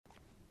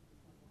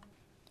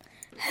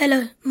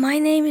Hello, my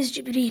name is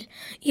Jibril.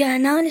 You are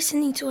now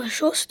listening to a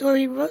short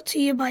story brought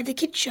to you by The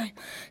Kids Show.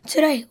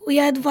 Today, we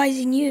are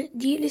advising you,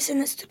 dear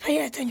listeners, to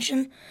pay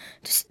attention,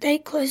 to stay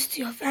close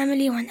to your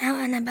family when out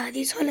and about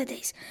these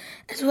holidays,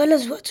 as well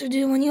as what to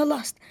do when you're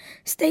lost.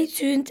 Stay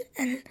tuned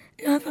and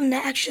learn from the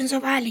actions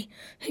of Ali,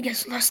 who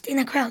gets lost in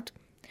a crowd.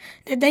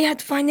 The day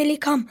had finally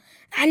come.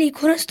 Ali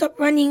couldn't stop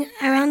running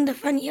around the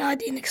front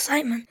yard in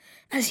excitement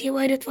as he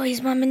waited for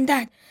his mum and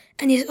dad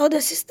and his older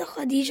sister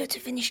Khadija to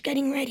finish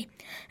getting ready.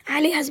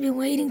 Ali has been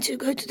waiting to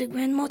go to the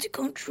Grand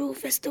Multicultural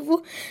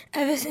Festival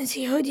ever since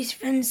he heard his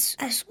friends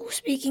at school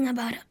speaking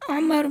about it.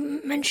 Omar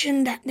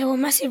mentioned that there were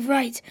massive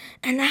rides,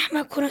 and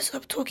Ahmad couldn't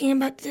stop talking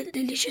about the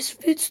delicious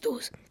food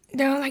stalls.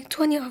 There are like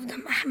 20 of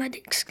them, Ahmad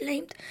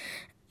exclaimed.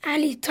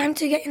 Ali, time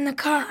to get in the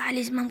car,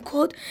 Ali's mum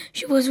called.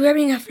 She was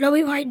wearing a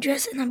flowy white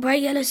dress and a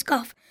bright yellow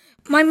scarf.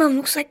 My mum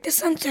looks like the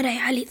sun today,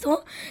 Ali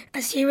thought,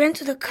 as he ran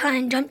to the car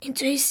and jumped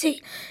into his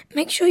seat.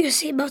 Make sure your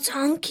seatbelts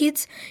are on,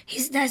 kids,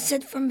 his dad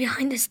said from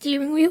behind the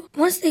steering wheel.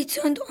 Once they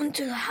turned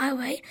onto the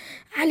highway,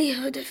 Ali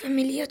heard a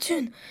familiar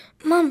tune.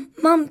 Mum,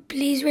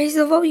 please raise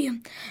the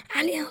volume,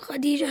 Ali and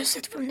Khadija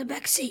said from the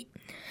back seat.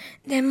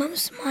 Their mum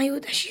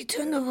smiled as she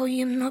turned the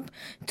volume knob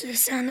to the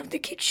sound of the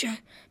Kids Show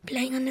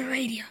playing on the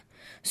radio.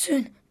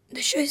 Soon,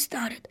 the show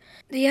started.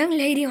 The young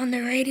lady on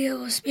the radio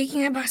was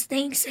speaking about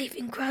staying safe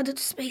in crowded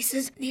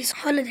spaces these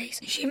holidays.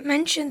 She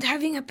mentioned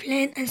having a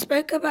plan and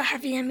spoke about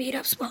having a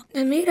meet-up spot.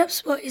 The meet-up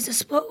spot is a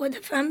spot where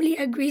the family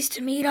agrees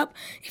to meet up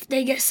if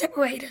they get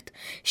separated.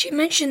 She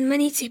mentioned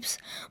many tips.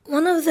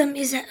 One of them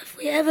is that if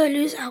we ever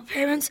lose our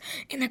parents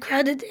in a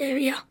crowded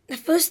area, the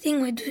first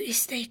thing we do is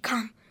stay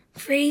calm,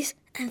 freeze,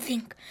 and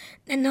think.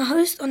 Then the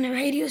host on the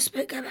radio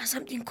spoke about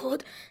something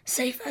called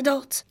safe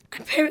adults.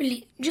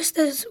 Apparently, just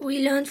as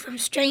we learned from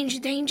Strange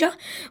Danger,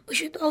 we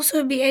should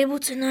also be able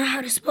to know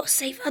how to spot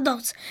safe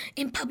adults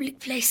in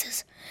public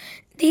places.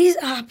 These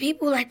are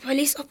people like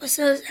police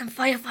officers and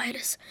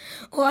firefighters,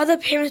 or other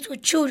parents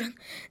with children.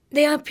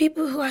 They are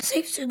people who are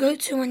safe to go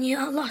to when you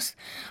are lost.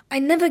 I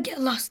never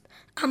get lost.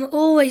 I'm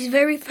always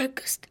very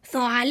focused,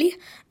 thought Ali.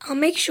 I'll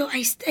make sure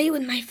I stay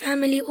with my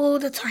family all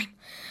the time.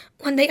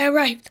 When they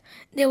arrived,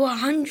 there were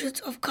hundreds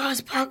of cars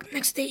parked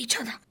next to each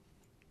other.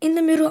 In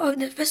the middle of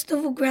the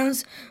festival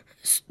grounds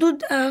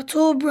stood a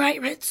tall,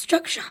 bright red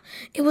structure.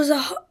 It was a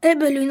hot air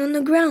balloon on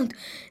the ground,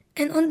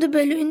 and on the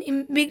balloon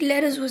in big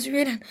letters was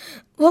written,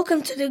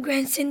 "Welcome to the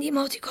Grand Cindy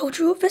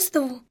Multicultural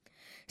Festival."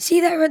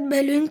 See that red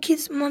balloon,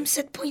 kids, Mom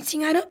said,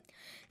 pointing at it?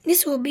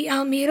 This will be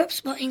our meet-up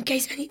spot in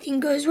case anything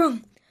goes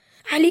wrong.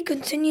 Ali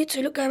continued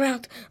to look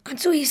around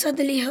until he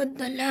suddenly heard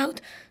the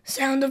loud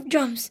sound of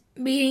drums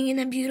beating in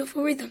a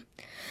beautiful rhythm.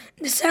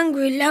 The sound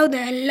grew louder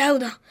and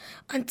louder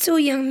until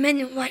young men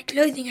in white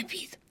clothing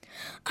appeared.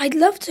 I'd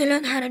love to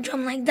learn how to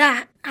drum like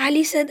that,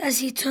 Ali said as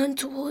he turned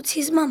towards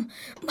his mum.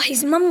 But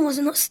his mum was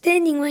not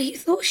standing where he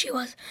thought she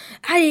was.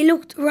 Ali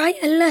looked right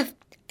and left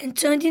and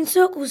turned in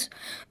circles.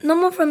 No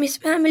one from his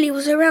family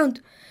was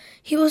around.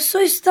 He was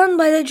so stunned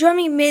by the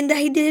drumming man that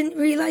he didn't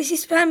realize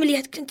his family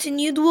had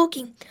continued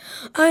walking.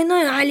 Oh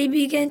no, Ali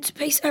began to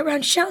pace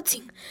around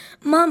shouting,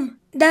 "Mum,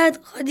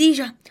 Dad,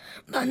 Khadija,"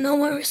 but no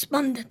one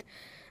responded.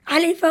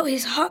 Ali felt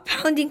his heart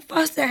pounding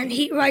faster and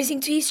heat rising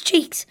to his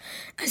cheeks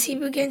as he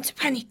began to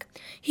panic.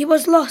 He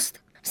was lost.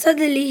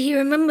 Suddenly, he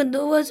remembered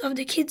the words of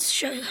the kids'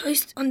 show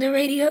host on the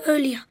radio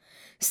earlier.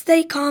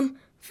 Stay calm,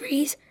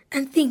 freeze,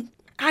 and think.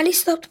 Ali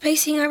stopped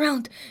pacing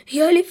around.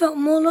 He only felt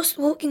more lost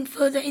walking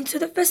further into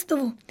the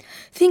festival.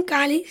 Think,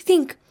 Ali,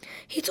 think,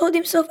 he told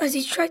himself as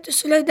he tried to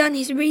slow down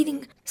his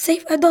breathing.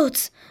 Safe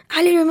adults.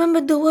 Ali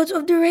remembered the words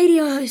of the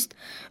radio host.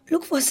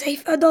 Look for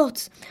safe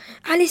adults.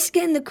 Ali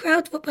scanned the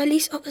crowd for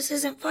police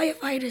officers and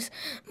firefighters,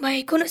 but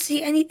he couldn't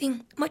see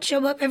anything much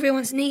above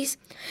everyone's knees.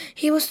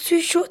 He was too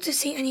short to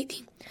see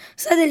anything.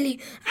 Suddenly,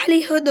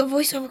 Ali heard the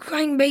voice of a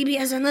crying baby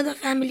as another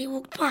family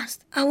walked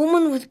past. A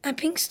woman with a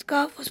pink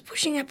scarf was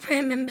pushing a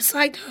pram, and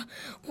beside her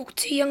walked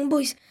two young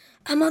boys.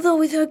 A mother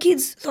with her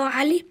kids, thought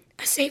Ali,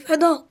 a safe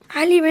adult.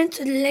 Ali ran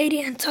to the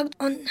lady and tugged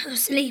on her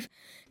sleeve.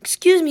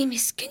 Excuse me,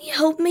 miss, can you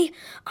help me?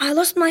 I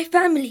lost my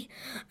family.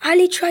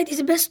 Ali tried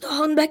his best to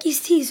hold back his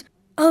tears.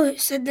 Oh,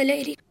 said the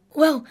lady.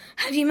 Well,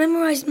 have you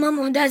memorized Mum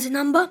or Dad's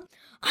number?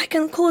 I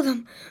can call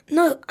them.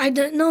 No, I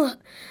don't know it.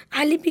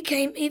 Ali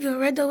became even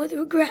redder with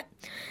regret.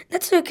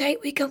 That's okay,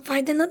 we can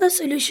find another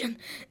solution.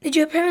 Did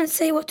your parents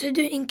say what to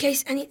do in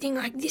case anything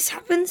like this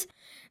happens?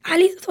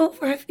 Ali thought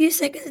for a few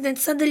seconds, then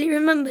suddenly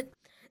remembered.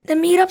 The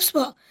meet-up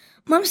spot.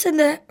 Mum said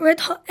the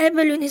red-hot air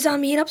balloon is our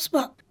meet-up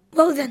spot.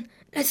 Well then,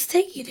 let's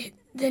take you there.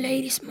 The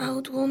lady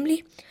smiled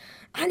warmly.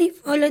 Ali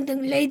followed the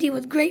lady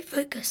with great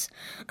focus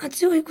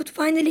until he could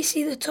finally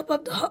see the top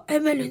of the hot air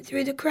balloon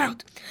through the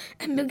crowd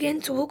and began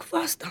to walk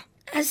faster.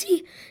 As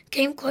he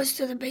came close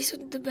to the base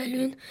of the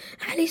balloon,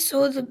 Ali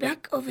saw the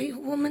back of a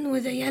woman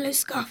with a yellow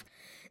scarf.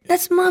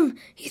 That's Mum,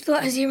 he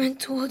thought as he ran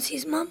towards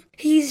his mum.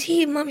 He's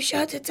here, Mum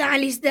shouted to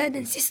Ali's dad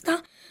and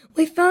sister.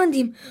 We found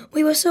him.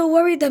 We were so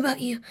worried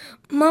about you,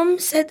 Mum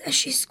said as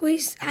she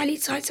squeezed Ali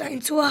tighter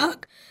into a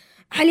hug.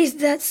 Ali's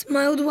dad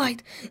smiled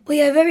wide.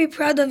 We are very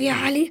proud of you,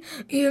 Ali.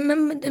 You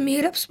remembered the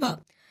meetup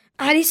spot.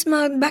 Ali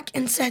smiled back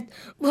and said,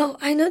 well,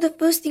 I know the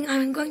first thing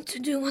I'm going to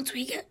do once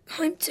we get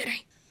home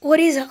today. What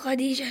is it?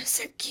 Khadija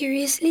said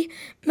curiously.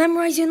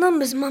 Memorize your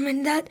numbers, Mum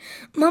and Dad.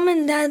 Mum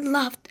and Dad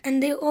laughed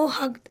and they all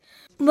hugged.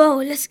 Well,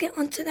 let's get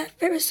onto that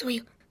Ferris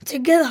wheel.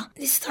 Together,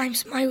 this time,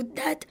 smiled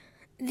Dad.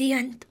 The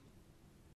end.